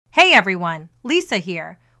Hey everyone, Lisa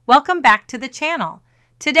here. Welcome back to the channel.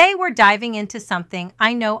 Today we're diving into something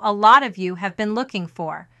I know a lot of you have been looking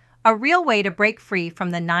for, a real way to break free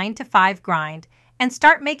from the 9-to-5 grind and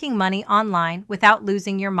start making money online without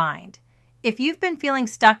losing your mind. If you've been feeling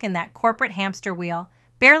stuck in that corporate hamster wheel,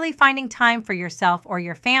 barely finding time for yourself or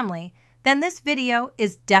your family, then this video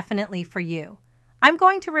is definitely for you. I'm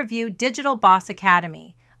going to review Digital Boss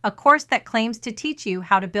Academy, a course that claims to teach you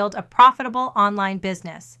how to build a profitable online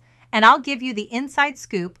business, and I'll give you the inside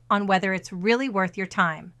scoop on whether it's really worth your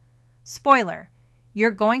time. Spoiler,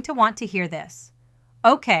 you're going to want to hear this.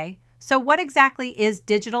 Okay, so what exactly is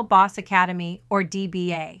Digital Boss Academy, or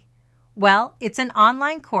DBA? Well, it's an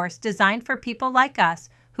online course designed for people like us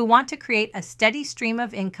who want to create a steady stream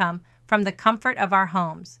of income from the comfort of our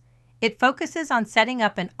homes. It focuses on setting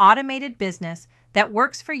up an automated business that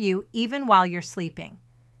works for you even while you're sleeping.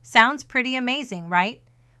 Sounds pretty amazing, right?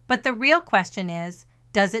 But the real question is,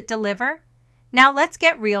 does it deliver? Now let's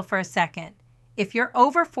get real for a second. If you're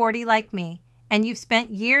over 40 like me, and you've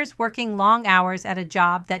spent years working long hours at a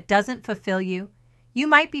job that doesn't fulfill you, you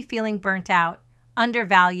might be feeling burnt out,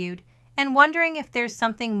 undervalued, and wondering if there's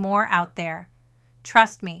something more out there.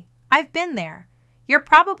 Trust me, I've been there. You're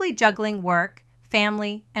probably juggling work,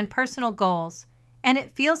 family, and personal goals, and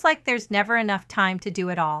it feels like there's never enough time to do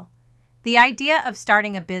it all. The idea of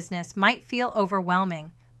starting a business might feel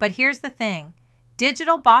overwhelming, but here's the thing.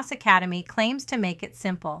 Digital Boss Academy claims to make it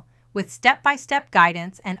simple, with step-by-step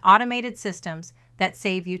guidance and automated systems that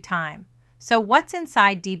save you time. So what's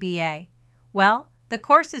inside DBA? Well, the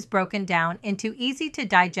course is broken down into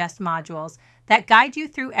easy-to-digest modules that guide you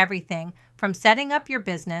through everything from setting up your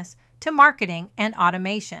business to marketing and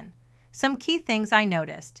automation. Some key things I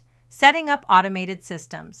noticed. Setting up automated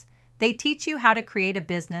systems. They teach you how to create a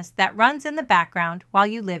business that runs in the background while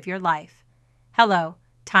you live your life. Hello,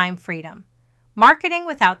 time freedom. Marketing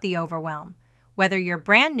without the overwhelm. Whether you're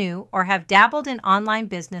brand new or have dabbled in online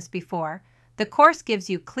business before, the course gives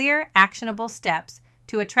you clear, actionable steps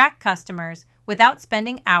to attract customers without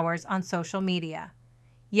spending hours on social media.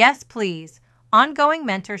 Yes, please, ongoing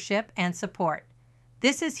mentorship and support.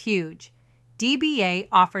 This is huge. DBA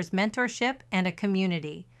offers mentorship and a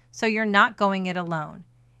community, so you're not going it alone.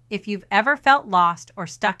 If you've ever felt lost or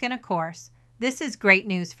stuck in a course, this is great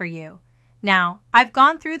news for you. Now, I've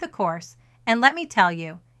gone through the course, and let me tell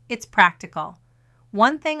you, it's practical.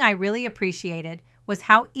 One thing I really appreciated was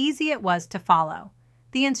how easy it was to follow.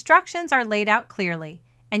 The instructions are laid out clearly,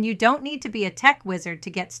 and you don't need to be a tech wizard to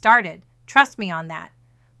get started. Trust me on that.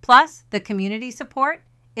 Plus, the community support,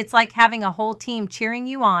 it's like having a whole team cheering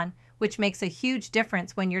you on, which makes a huge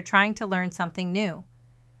difference when you're trying to learn something new.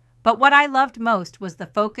 But what I loved most was the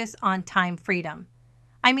focus on time freedom.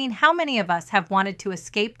 I mean, how many of us have wanted to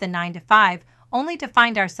escape the 9-to-5 only to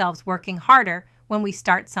find ourselves working harder when we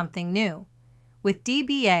start something new? With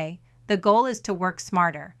DBA, the goal is to work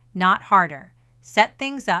smarter, not harder. Set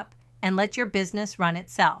things up and let your business run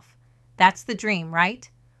itself. That's the dream, right?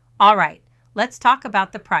 All right, let's talk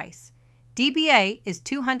about the price. DBA is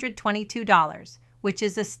 $222, which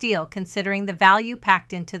is a steal considering the value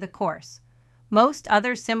packed into the course. Most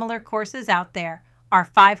other similar courses out there are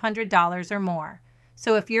 $500 or more.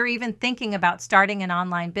 So if you're even thinking about starting an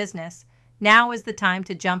online business, now is the time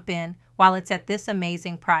to jump in while it's at this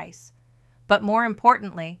amazing price. But more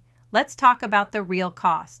importantly, let's talk about the real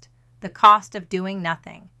cost, the cost of doing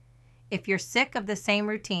nothing. If you're sick of the same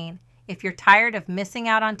routine, if you're tired of missing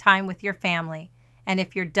out on time with your family, and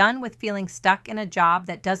if you're done with feeling stuck in a job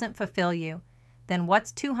that doesn't fulfill you, then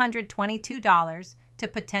what's $222 to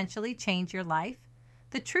potentially change your life?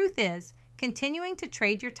 The truth is, continuing to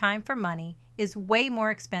trade your time for money is way more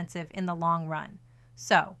expensive in the long run.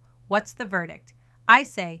 So, what's the verdict? I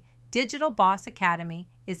say Digital Boss Academy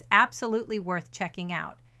is absolutely worth checking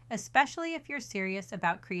out, especially if you're serious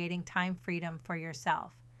about creating time freedom for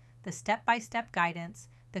yourself. The step-by-step guidance,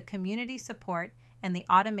 the community support, and the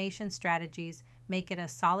automation strategies make it a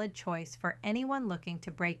solid choice for anyone looking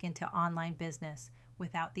to break into online business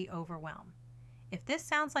without the overwhelm. If this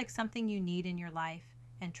sounds like something you need in your life,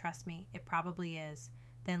 and trust me, it probably is,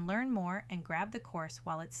 then learn more and grab the course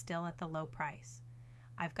while it's still at the low price.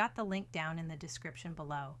 I've got the link down in the description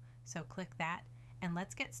below, so click that and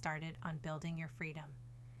let's get started on building your freedom.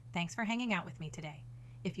 Thanks for hanging out with me today.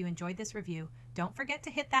 If you enjoyed this review, don't forget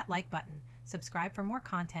to hit that like button, subscribe for more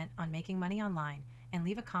content on making money online, and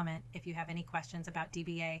leave a comment if you have any questions about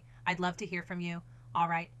DBA. I'd love to hear from you. All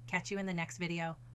right, catch you in the next video.